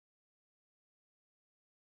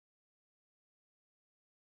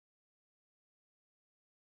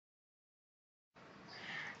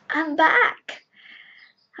I'm back!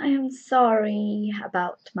 I am sorry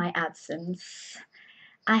about my absence.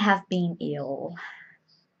 I have been ill.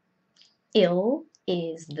 Ill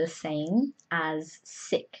is the same as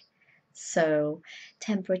sick. So,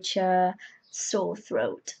 temperature, sore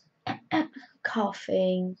throat,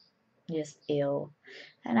 coughing, just ill.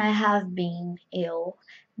 And I have been ill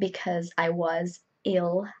because I was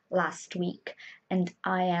ill last week and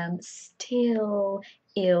I am still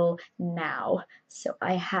ill now. So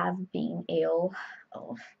I have been ill.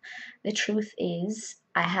 Oh, the truth is,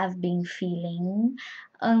 I have been feeling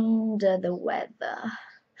under the weather.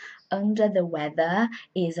 Under the weather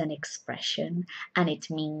is an expression and it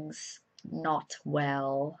means not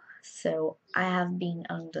well. So I have been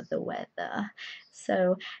under the weather.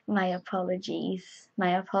 So my apologies.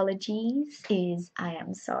 My apologies is I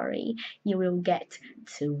am sorry. You will get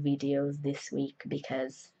 2 videos this week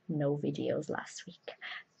because no videos last week.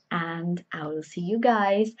 And I will see you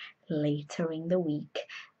guys later in the week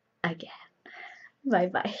again. Bye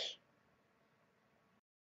bye.